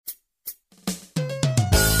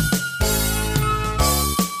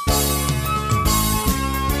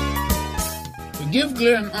give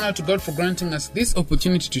glory and honor to God for granting us this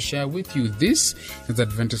opportunity to share with you. This is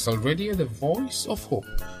Adventist World Radio, the voice of hope.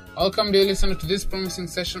 Welcome, dear listener, to this promising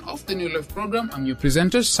session of the New Life program. I'm your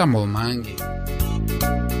presenter, Samuel Mangi.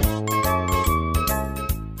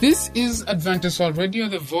 This is Adventist World Radio,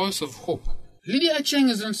 the voice of hope. Lydia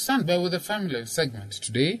Acheng is on standby with the family segment.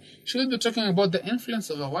 Today, she will be talking about the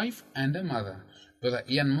influence of a wife and a mother. Brother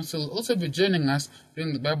Ian Musa will also be joining us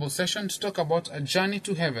during the Bible session to talk about a journey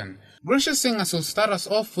to heaven. Gracious singers will start us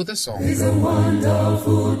off with a song. It's a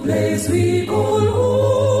wonderful place we call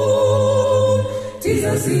home. 'Tis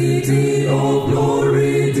a city of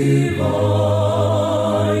glory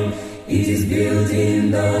divine. It is built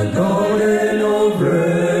in the garden of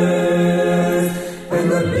rest,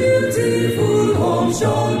 and the beautiful home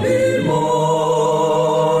shall be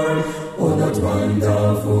mine. Oh, that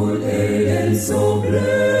wonderful Eden so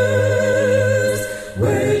blessed,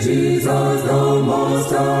 where Jesus the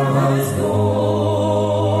Master has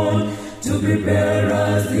gone to prepare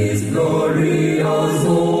us this glorious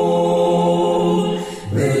home.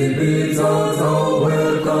 They bid us a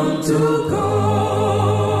welcome to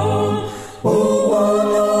come. Oh,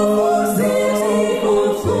 wonderful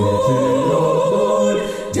throne,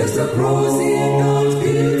 just a crossing that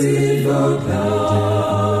beautiful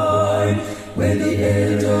climb, when the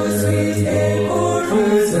angels sing echo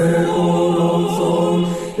through circle song,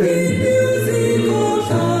 in musical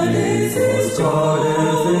cadences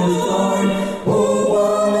time. Oh,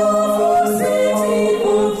 wonderful city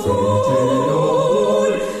of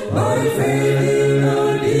throne, by faith in the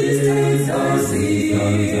distance I see.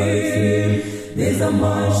 There's a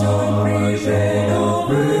mansion prepared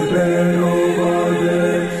over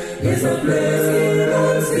there. There's a place in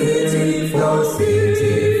that city for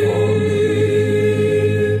me.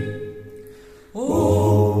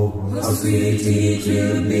 Oh, how sweet it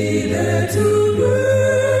will be there to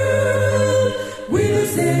dwell with the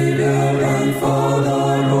Savior and Father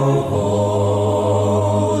of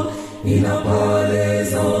all, in a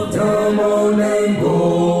palace of diamond and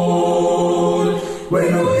gold,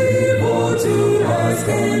 where no evil to us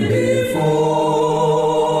can befall.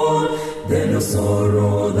 Then no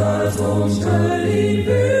sorrow that home shall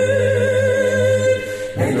invade,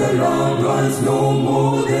 and the loved ones no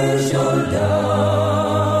more they shall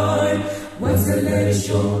die. When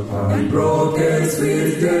selection and broken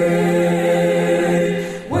sweet day,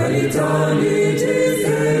 when eternity's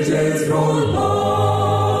ages roll by.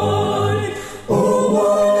 Oh,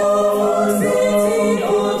 wonderful city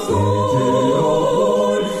of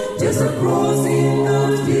gold, just a crossing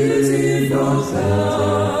that beautiful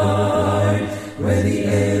climb, where the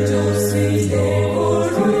angels sing echo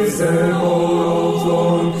through circle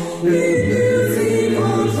song, with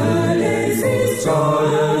musical cadences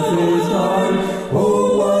triumphs time.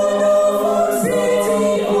 Oh, wonderful city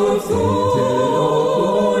of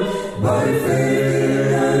gold, by faith in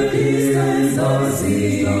the distance I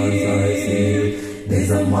see.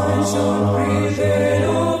 There's a mansion prepared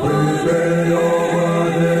over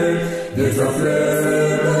there. There's a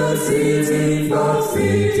place in the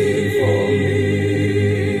city for me.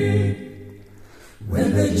 When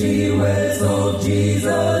the jewels of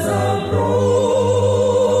Jesus are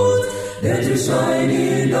brought, they're to shine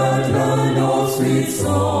in that land of sweet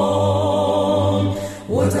song.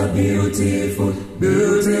 What a beautiful,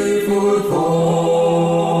 beautiful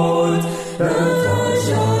thought, that I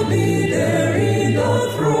shall be there in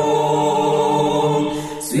the throne.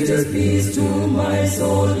 Sweetest peace to my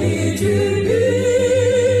soul it will be,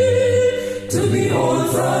 to behold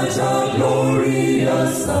such a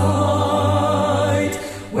glorious sight,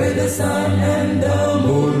 where the sun and the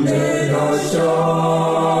moon may not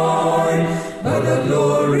shine, but the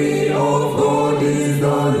glory of God is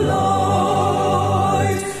the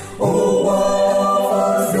light. Oh,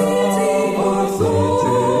 wonderful city of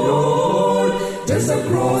gold, just a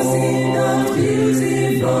crossing that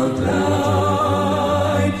beautiful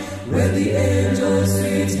climb, where the angels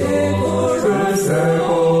sweet echo through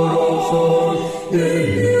circle of song, in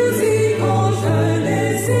musical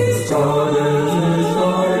cadences triumphs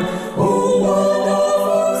time. Oh,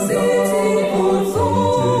 wonderful city of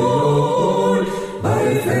gold, by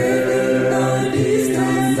faith in the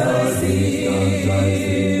distance I see.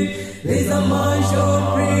 There's a mansion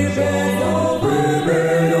prepared over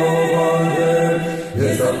there.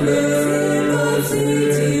 There's a place in the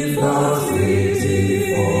city for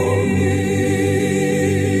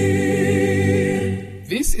me.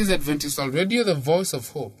 This is Adventist World Radio, the voice of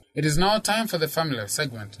hope. It is now time for the family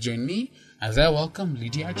segment. Join me as I welcome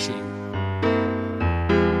Lydia Acheng.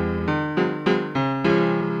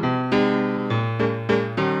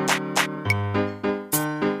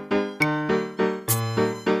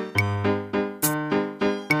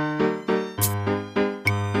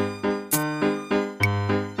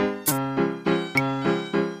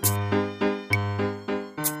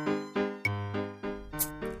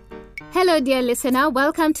 Hello, dear listener.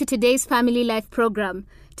 Welcome to today's Family Life program.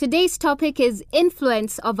 Today's topic is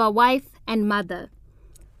influence of a wife and mother.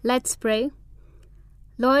 Let's pray.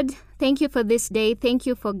 Lord, thank you for this day. Thank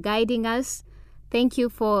you for guiding us. Thank you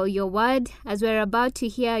for your word. As we're about to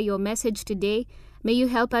hear your message today, may you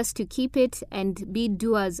help us to keep it and be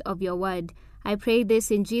doers of your word. I pray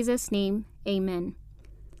this in Jesus' name. Amen.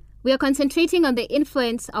 We are concentrating on the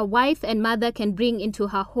influence a wife and mother can bring into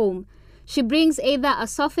her home. She brings either a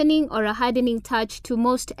softening or a hardening touch to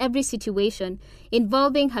most every situation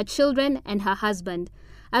involving her children and her husband.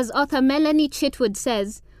 As author Melanie Chitwood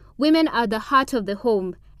says, women are the heart of the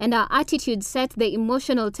home, and our attitude sets the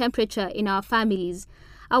emotional temperature in our families.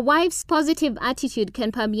 A wife's positive attitude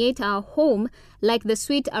can permeate our home like the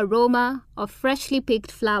sweet aroma of freshly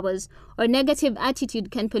picked flowers, or negative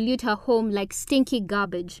attitude can pollute her home like stinky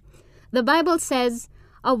garbage. The Bible says,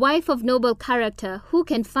 "A wife of noble character, who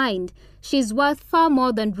can find? She is worth far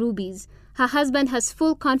more than rubies. Her husband has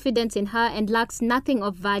full confidence in her and lacks nothing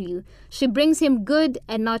of value. She brings him good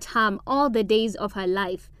and not harm all the days of her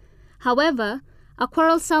life." However, a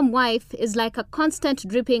quarrelsome wife is like a constant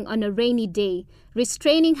dripping on a rainy day.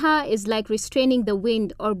 Restraining her is like restraining the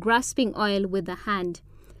wind or grasping oil with the hand.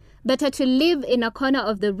 Better to live in a corner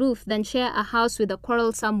of the roof than share a house with a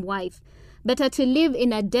quarrelsome wife. Better to live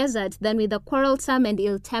in a desert than with a quarrelsome and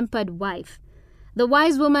ill-tempered wife. The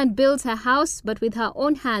wise woman builds her house, but with her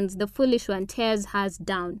own hands the foolish one tears hers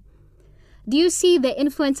down. Do you see the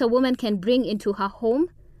influence a woman can bring into her home?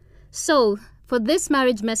 So, for this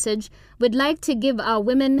marriage message, we'd like to give our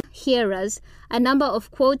women hearers a number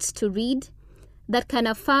of quotes to read that can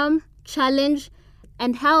affirm, challenge,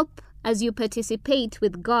 and help as you participate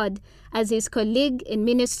with God as His colleague in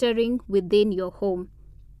ministering within your home.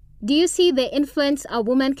 Do you see the influence a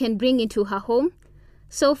woman can bring into her home?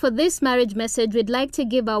 So for this marriage message, we'd like to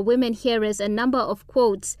give our women hearers a number of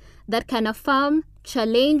quotes that can affirm,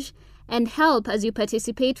 challenge, and help as you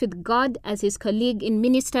participate with God as His colleague in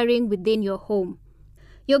ministering within your home.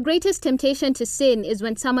 Your greatest temptation to sin is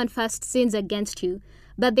when someone first sins against you,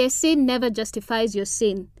 but their sin never justifies your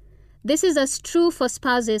sin. This is as true for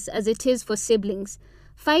spouses as it is for siblings.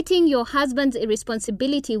 Fighting your husband's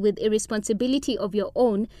irresponsibility with irresponsibility of your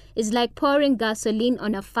own is like pouring gasoline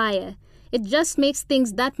on a fire. It just makes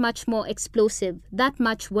things that much more explosive, that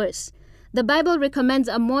much worse. The Bible recommends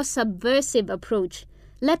a more subversive approach.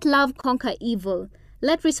 Let love conquer evil.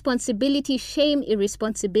 Let responsibility shame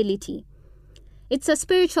irresponsibility. It's a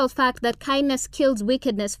spiritual fact that kindness kills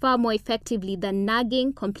wickedness far more effectively than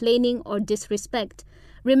nagging, complaining, or disrespect.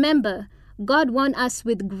 Remember, God won us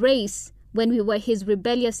with grace when we were His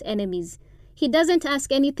rebellious enemies. He doesn't ask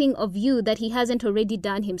anything of you that He hasn't already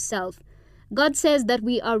done Himself. God says that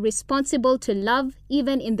we are responsible to love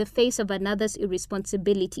even in the face of another's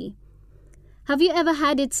irresponsibility. Have you ever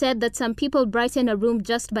had it said that some people brighten a room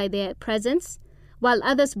just by their presence, while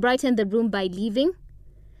others brighten the room by leaving?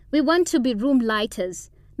 We want to be room lighters,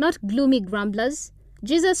 not gloomy grumblers.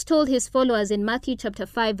 Jesus told His followers in Matthew chapter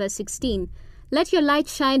 5, verse 16, "Let your light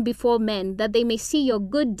shine before men, that they may see your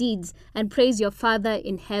good deeds and praise your Father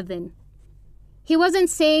in heaven." He wasn't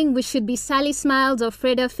saying we should be Sally Smiles or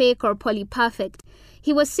Freda Fake or Polly Perfect.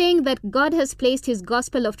 He was saying that God has placed His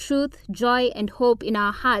gospel of truth, joy, and hope in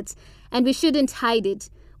our hearts, and we shouldn't hide it.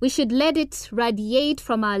 We should let it radiate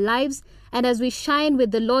from our lives, and as we shine with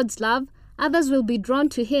the Lord's love, others will be drawn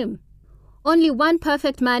to Him. Only one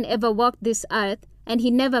perfect man ever walked this earth, and he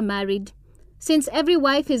never married. Since every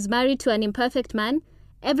wife is married to an imperfect man,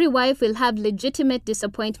 every wife will have legitimate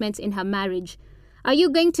disappointments in her marriage. Are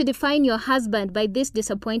you going to define your husband by these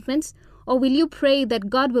disappointments, or will you pray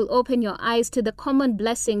that God will open your eyes to the common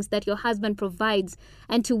blessings that your husband provides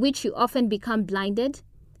and to which you often become blinded?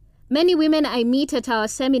 Many women I meet at our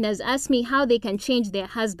seminars ask me how they can change their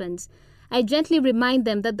husbands. I gently remind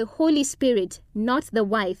them that the Holy Spirit, not the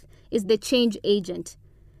wife, is the change agent.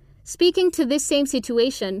 Speaking to this same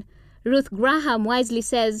situation, Ruth Graham wisely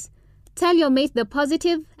says, "Tell your mate the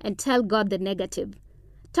positive and tell God the negative."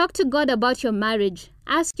 Talk to God about your marriage.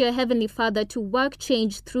 Ask your Heavenly Father to work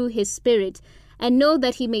change through His Spirit and know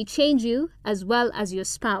that He may change you as well as your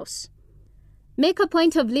spouse. Make a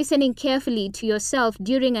point of listening carefully to yourself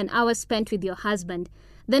during an hour spent with your husband.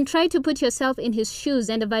 Then try to put yourself in his shoes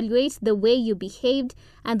and evaluate the way you behaved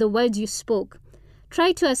and the words you spoke.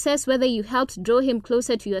 Try to assess whether you helped draw him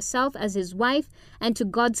closer to yourself as his wife and to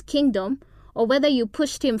God's kingdom, or whether you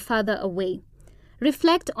pushed him further away.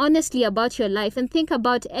 Reflect honestly about your life and think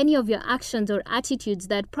about any of your actions or attitudes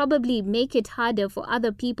that probably make it harder for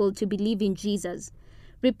other people to believe in Jesus.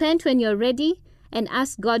 Repent when you're ready and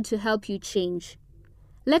ask God to help you change.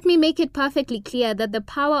 Let me make it perfectly clear that the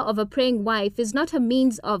power of a praying wife is not a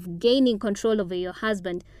means of gaining control over your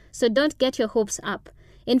husband, so don't get your hopes up.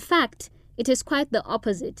 In fact, it is quite the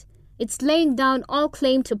opposite. It's laying down all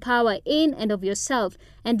claim to power in and of yourself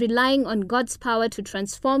and relying on God's power to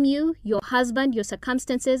transform you, your husband, your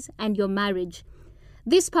circumstances, and your marriage.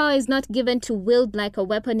 This power is not given to wield like a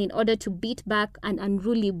weapon in order to beat back an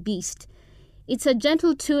unruly beast. It's a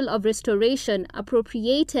gentle tool of restoration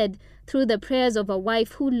appropriated through the prayers of a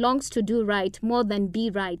wife who longs to do right more than be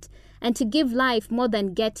right, and to give life more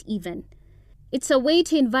than get even. It's a way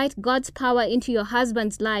to invite God's power into your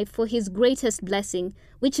husband's life for his greatest blessing,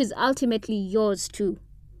 which is ultimately yours too.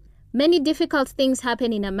 Many difficult things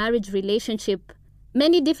happen in a marriage relationship.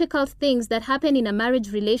 Many difficult things that happen in a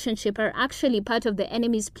marriage relationship are actually part of the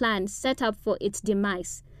enemy's plan set up for its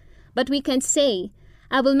demise. But we can say,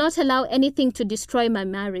 I will not allow anything to destroy my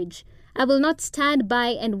marriage. I will not stand by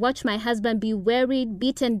and watch my husband be wearied,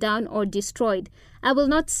 beaten down, or destroyed. I will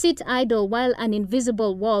not sit idle while an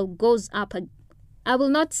invisible wall goes up. I will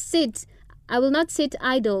not sit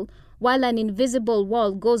idle while an invisible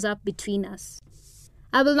wall goes up between us.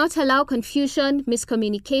 I will not allow confusion,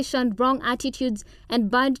 miscommunication, wrong attitudes,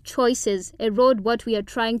 and bad choices erode what we are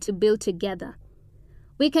trying to build together.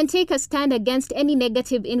 We can take a stand against any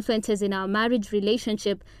negative influences in our marriage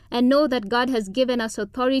relationship and know that God has given us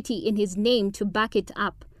authority in His name to back it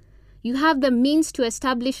up. You have the means to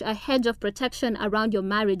establish a hedge of protection around your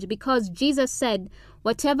marriage because Jesus said,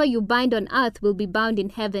 whatever you bind on earth will be bound in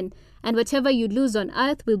heaven, and whatever you loose on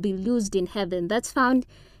earth will be loosed in heaven. That's found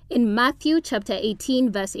in Matthew chapter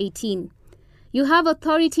 18, verse 18. You have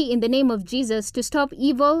authority in the name of Jesus to stop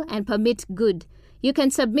evil and permit good. You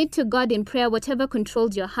can submit to God in prayer whatever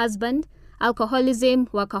controls your husband: alcoholism,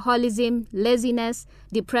 workaholism, laziness,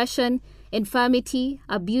 depression, infirmity,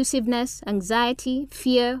 abusiveness, anxiety,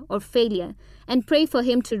 fear, or failure, and pray for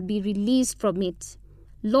him to be released from it.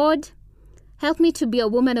 Lord, help me to be a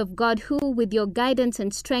woman of God who, with your guidance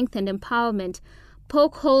and strength and empowerment,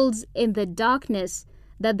 poke holes in the darkness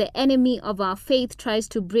that the enemy of our faith tries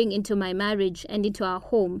to bring into my marriage and into our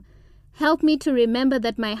home. Help me to remember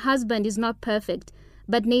that my husband is not perfect,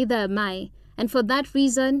 but neither am I. And for that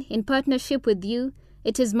reason, in partnership with you,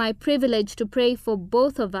 it is my privilege to pray for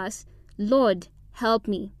both of us. Lord, help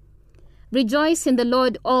me. Rejoice in the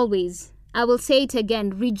Lord always. I will say it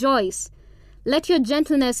again, rejoice. Let your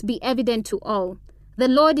gentleness be evident to all. The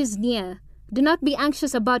Lord is near. Do not be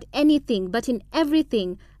anxious about anything, but in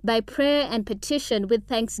everything, by prayer and petition with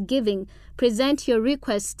thanksgiving, present your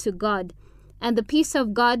requests to God. And the peace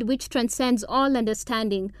of God, which transcends all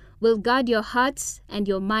understanding, will guard your hearts and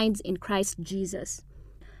your minds in Christ Jesus.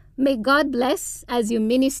 May God bless as you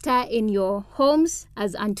minister in your homes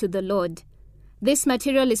as unto the Lord. This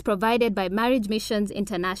material is provided by Marriage Missions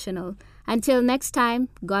International. Until next time,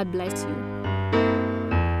 God bless you.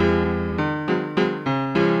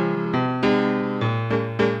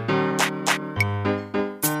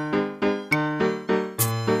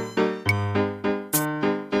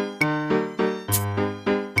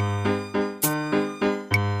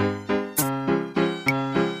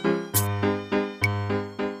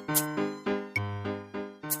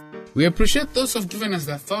 We appreciate those who have given us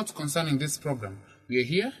their thoughts concerning this program. We are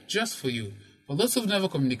here just for you. For those who have never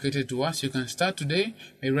communicated to us, you can start today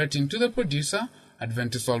by writing to the producer,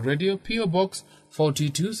 Adventist World Radio, P.O. Box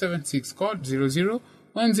 4276, code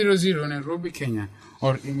 00100, Nairobi, Kenya,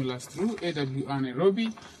 or email us through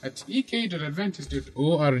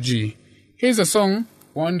awrnairobi@ek.adventist.org. Here's a song,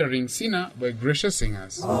 Wandering Sinner by Gracious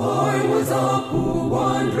Singers. I was a poor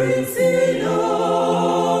wandering sinner,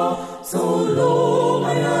 so long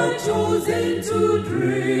I had chosen to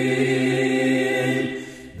dream.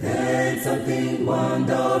 Then something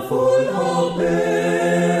wonderful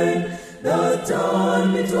happened that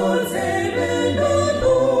turned me towards heaven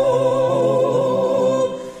alone.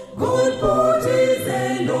 God put His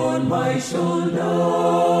hand on my shoulder.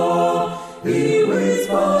 He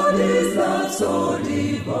whispered His love so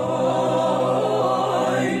divine.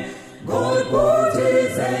 God put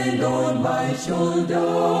His hand on my shoulder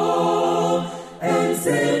and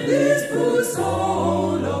saved this poor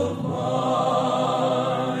soul of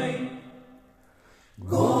mine.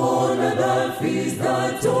 Gone are the fears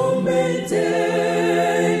that tormented,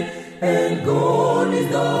 and gone is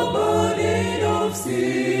the burden of sin.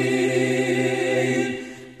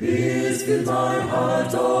 Peace fills my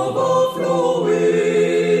heart overflowing.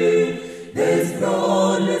 There's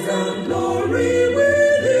gladness and glory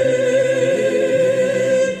within.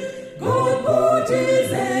 God put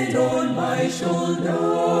His hand on my shoulder.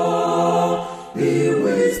 He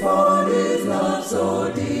whispered His love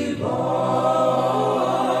so divine.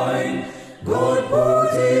 God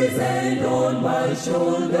put hand on my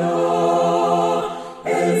shoulder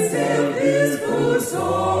and save this poor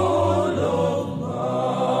soul of mine.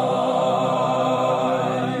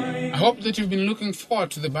 I hope that you've been looking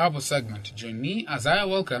forward to the Bible segment. Join me as I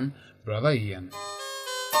welcome Brother Ian.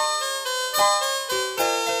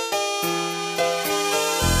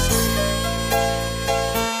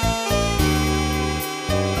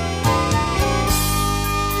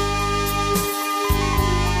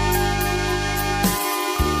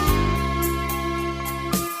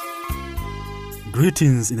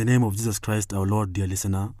 Greetings in the name of Jesus Christ our Lord, dear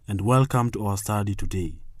listener, and welcome to our study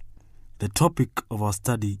today. The topic of our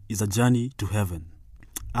study is a journey to heaven.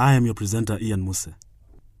 I am your presenter, Ian Muse.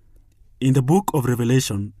 In the book of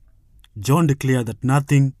Revelation, John declared that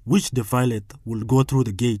nothing which defileth will go through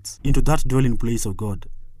the gates into that dwelling place of God.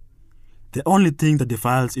 The only thing that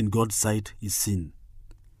defiles in God's sight is sin.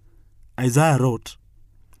 Isaiah wrote,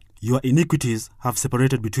 "Your iniquities have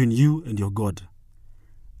separated between you and your God."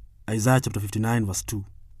 Isaiah chapter 59 verse 2.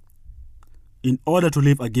 In order to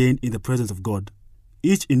live again in the presence of God,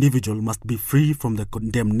 each individual must be free from the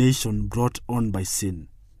condemnation brought on by sin.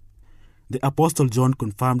 The Apostle John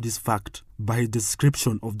confirmed this fact by his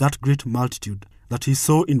description of that great multitude that he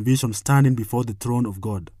saw in vision standing before the throne of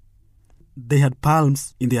God. They had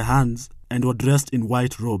palms in their hands and were dressed in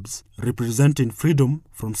white robes, representing freedom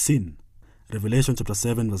from sin. Revelation chapter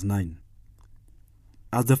 7 verse 9.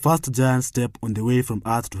 As the first giant step on the way from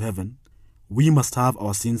earth to heaven, we must have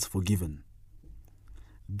our sins forgiven.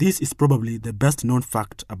 This is probably the best known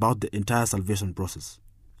fact about the entire salvation process.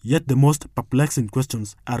 Yet the most perplexing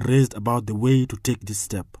questions are raised about the way to take this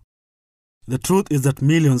step. The truth is that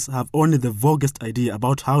millions have only the vaguest idea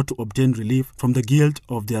about how to obtain relief from the guilt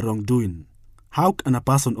of their wrongdoing. How can a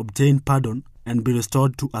person obtain pardon and be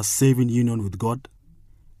restored to a saving union with God?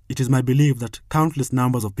 It is my belief that countless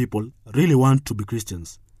numbers of people really want to be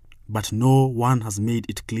Christians, but no one has made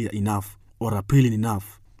it clear enough or appealing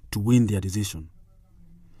enough to win their decision.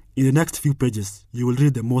 In the next few pages, you will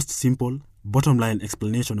read the most simple, bottom-line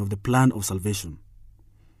explanation of the plan of salvation.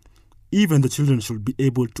 Even the children should be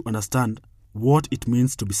able to understand what it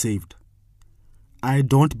means to be saved. I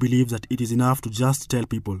don't believe that it is enough to just tell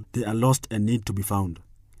people they are lost and need to be found.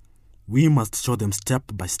 We must show them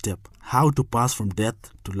step by step how to pass from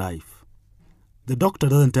death to life. The doctor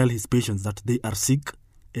doesn't tell his patients that they are sick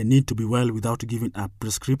and need to be well without giving a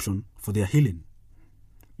prescription for their healing.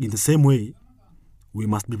 In the same way, we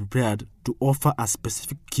must be prepared to offer a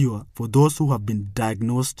specific cure for those who have been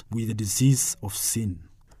diagnosed with the disease of sin.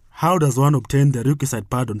 How does one obtain the requisite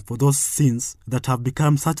pardon for those sins that have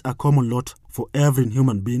become such a common lot for every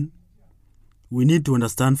human being? We need to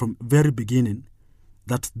understand from the very beginning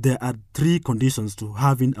that there are three conditions to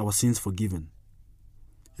having our sins forgiven: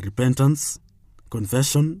 repentance,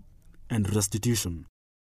 confession, and restitution.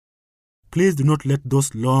 Please do not let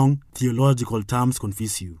those long theological terms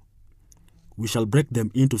confuse you. We shall break them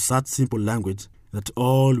into such simple language that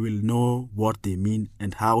all will know what they mean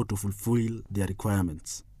and how to fulfill their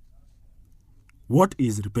requirements. What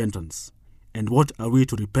is repentance, and what are we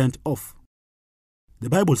to repent of? The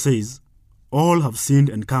Bible says, "All have sinned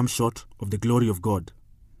and come short of the glory of God."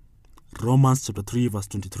 Romans chapter 3 verse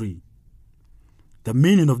 23. The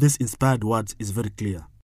meaning of these inspired words is very clear.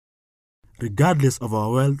 Regardless of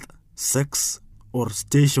our wealth, sex, or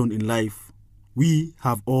station in life, we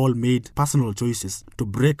have all made personal choices to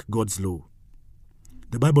break God's law.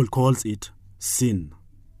 The Bible calls it sin.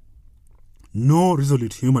 No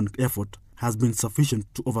resolute human effort has been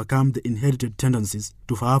sufficient to overcome the inherited tendencies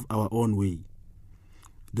to have our own way.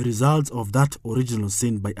 The results of that original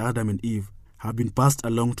sin by Adam and Eve have been passed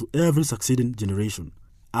along to every succeeding generation,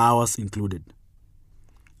 ours included.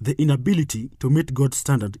 The inability to meet God's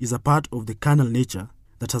standard is a part of the carnal nature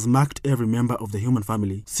that has marked every member of the human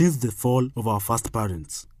family since the fall of our first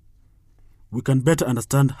parents. We can better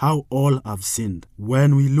understand how all have sinned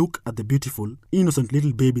when we look at the beautiful, innocent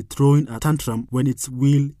little baby throwing a tantrum when its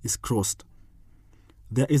will is crossed.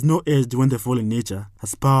 There is no age when the fallen nature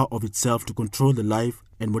has power of itself to control the life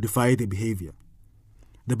and modify the behavior.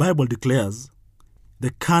 The Bible declares,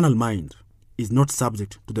 "The carnal mind is not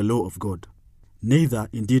subject to the law of God, neither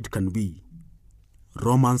indeed can we."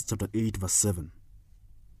 Romans chapter 8 verse 7.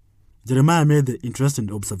 Jeremiah made the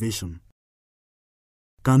interesting observation,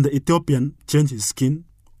 "Can the Ethiopian change his skin,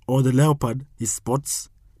 or the leopard his spots?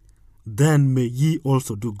 Then may ye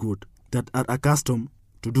also do good, that are accustomed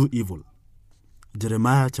to do evil."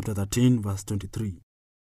 Jeremiah chapter 13 verse 23.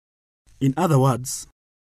 In other words,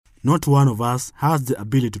 not one of us has the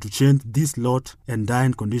ability to change this lot and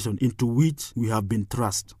dying condition into which we have been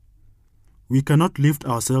thrust. We cannot lift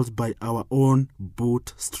ourselves by our own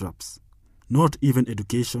bootstraps. Not even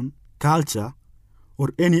education, culture, or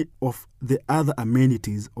any of the other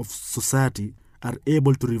amenities of society are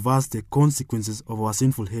able to reverse the consequences of our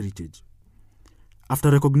sinful heritage. After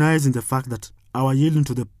recognizing the fact that our yielding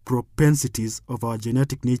to the propensities of our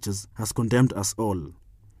genetic natures has condemned us all,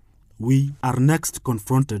 we are next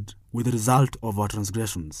confronted with the result of our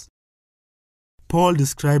transgressions. Paul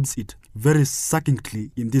describes it very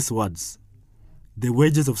succinctly in these words: "The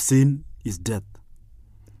wages of sin is death."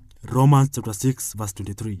 Romans chapter 6 verse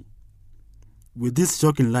 23. With this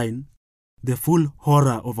shocking line, the full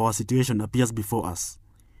horror of our situation appears before us.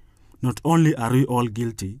 Not only are we all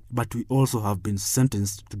guilty, but we also have been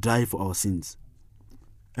sentenced to die for our sins.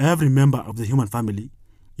 Every member of the human family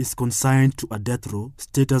is consigned to a death row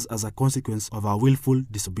status as a consequence of our willful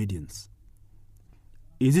disobedience.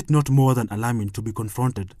 Is it not more than alarming to be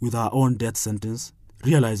confronted with our own death sentence,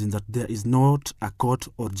 realizing that there is not a court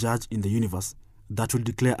or judge in the universe that will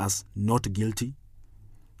declare us not guilty?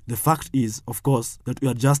 The fact is, of course, that we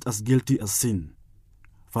are just as guilty as sin.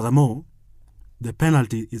 Furthermore, the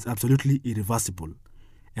penalty is absolutely irreversible,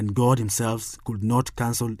 and God Himself could not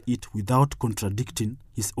cancel it without contradicting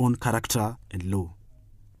His own character and law.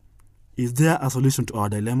 Is there a solution to our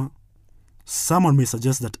dilemma? Someone may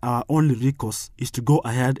suggest that our only recourse is to go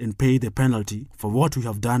ahead and pay the penalty for what we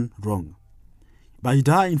have done wrong. By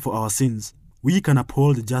dying for our sins, we can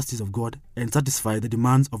uphold the justice of God and satisfy the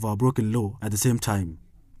demands of our broken law at the same time.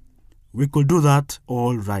 We could do that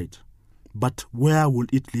all right, but where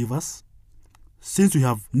would it leave us? Since we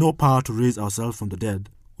have no power to raise ourselves from the dead,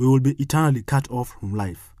 we will be eternally cut off from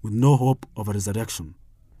life, with no hope of a resurrection.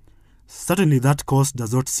 Certainly that course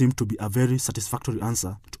does not seem to be a very satisfactory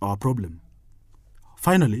answer to our problem.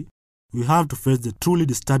 Finally, we have to face the truly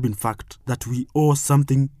disturbing fact that we owe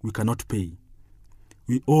something we cannot pay.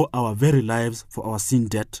 We owe our very lives for our sin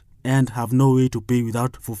debt and have no way to pay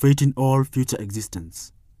without forfeiting all future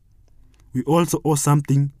existence. We also owe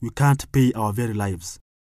something we can't pay our very lives.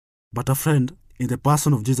 But a friend, in the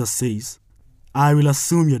person of Jesus, says, "I will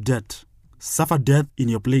assume your debt, suffer death in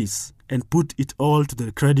your place, and put it all to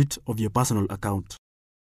the credit of your personal account."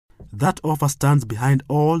 That offer stands behind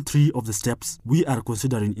all three of the steps we are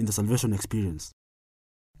considering in the salvation experience.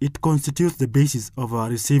 It constitutes the basis of our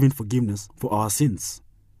receiving forgiveness for our sins.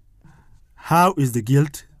 How is the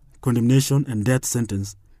guilt, condemnation, and death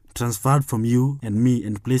sentence transferred from you and me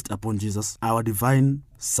and placed upon Jesus, our divine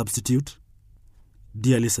substitute?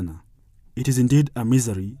 Dear listener, it is indeed a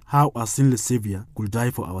misery how a sinless Savior could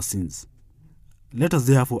die for our sins. Let us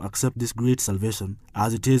therefore accept this great salvation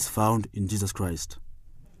as it is found in Jesus Christ.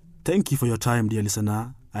 Thank you for your time, dear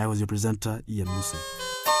listener. I was your presenter, Ian Musa.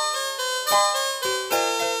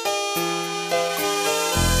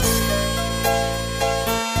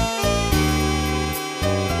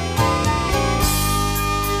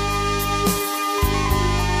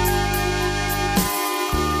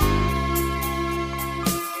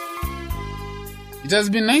 It has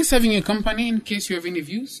been nice having your company. In case you have any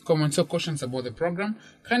views, comments or questions about the program,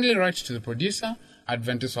 kindly write to the producer,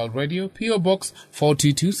 Adventist World Radio, PO Box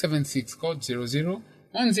 42276, code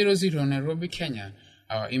 00100, Nairobi, Kenya.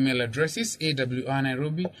 Our email address is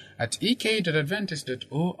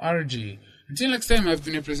awrnairobi@ek.adventist.org. Until next time, I've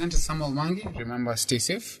been your presenter, Samuel Mangi. Remember, stay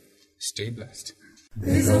safe, stay blessed.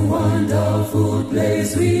 There's a wonderful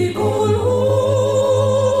place we call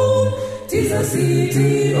home. 'Tis a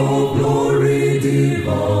city of glory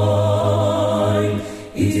divine.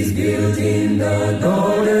 It is built in the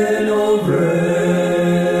garden of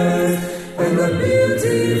rest, and the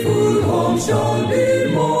beautiful home shall be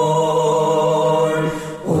mine.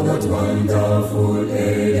 Oh, that wonderful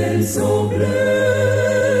Eden so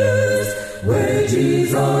blessed, where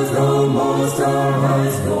Jesus the Master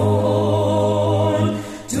has gone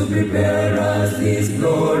to prepare us this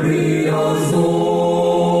glorious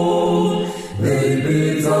home. They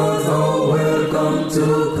bid us all welcome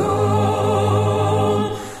to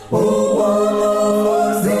come. Oh,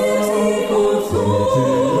 what a beautiful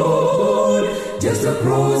thought, just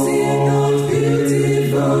across in that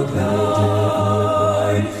beautiful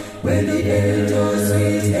climb, when the angels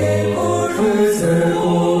sweet echoes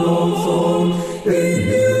all of song, with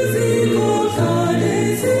musical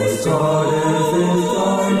cadences charted this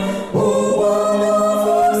line. Oh,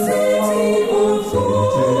 what a beautiful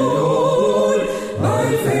thought, by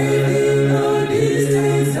faith in the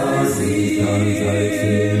distance I see.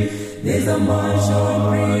 There's a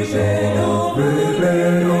mansion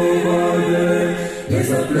prepared over there.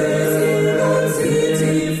 There's a place in that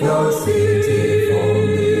city for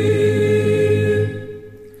me.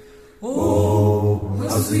 Oh,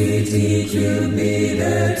 how sweet it will be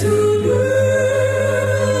there to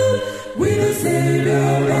dwell with the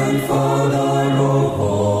Savior and Father of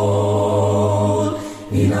all.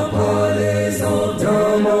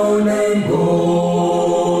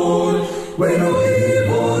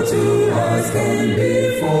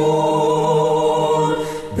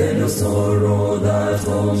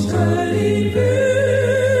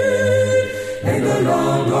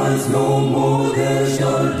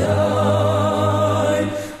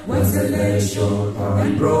 consolation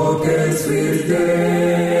and broken sweet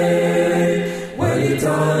day, when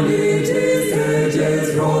eternity's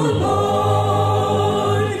edges roll by.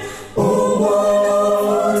 Oh,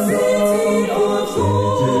 wonderful city of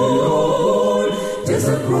gold, just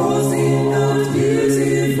a crossing that gives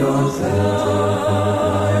it no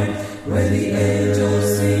time, when the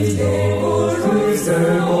angels sing they will rise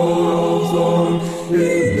their old song,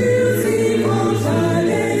 in musical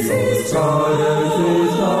silence is time.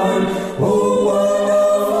 Oh,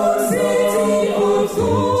 wonderful city of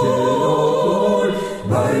gold,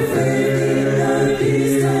 by faith in the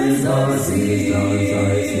distance I see,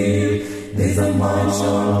 there's a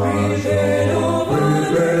mansion prepared over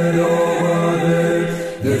there,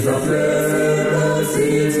 there's a place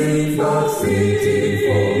in the city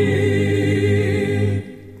for me.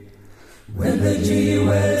 When the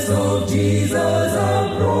jewels of Jesus are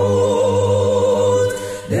brought,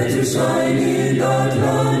 there to shine in that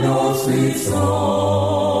land of sweet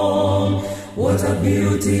song. What a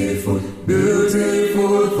beautiful,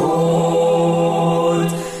 beautiful thought,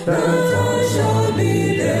 that I shall be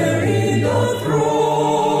there in the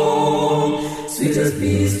throng. Sweetest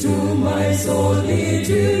peace to my soul it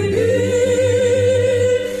will be,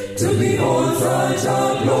 to behold such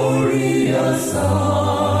a glorious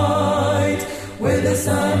sight, where the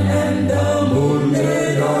sun and the moon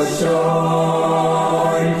may not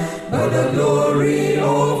shine, but the glory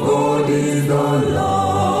of God is the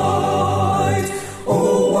light.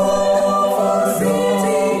 Oh, wonderful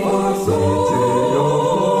city of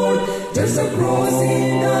gold, just a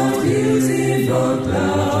crossing that gives in the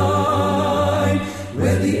climb,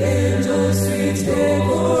 where the angels sweet they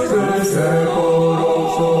chorus their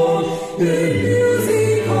song, in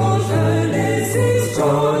musical silence is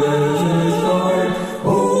time.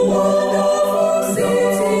 Oh, wonderful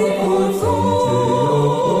city of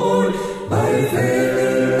gold, by faith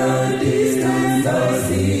in the distance I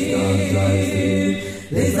see,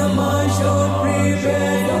 there's a mansion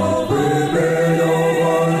prepared over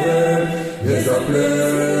there, there's a place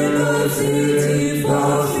in the city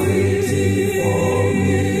for me.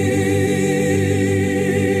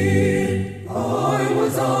 I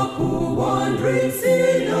was a poor wandering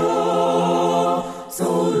sinner, so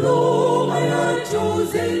long I had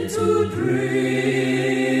chosen to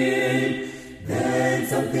dream. Then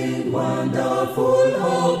something wonderful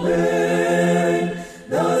happened,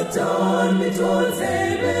 that turned me towards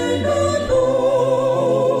heaven alone.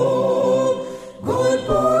 God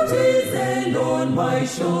put his hand on my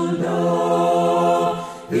shoulder,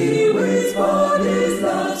 he whispered his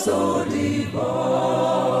love so divine.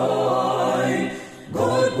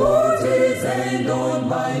 God put his hand on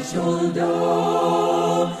my shoulder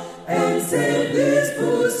and said, this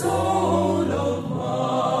poor soul of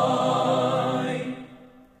mine,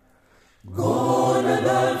 gone are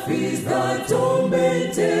the fears that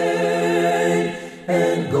tormented,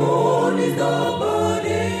 and gone is the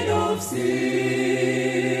burden of sin.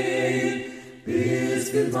 Peace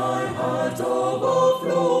fills my heart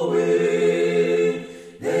overflowing,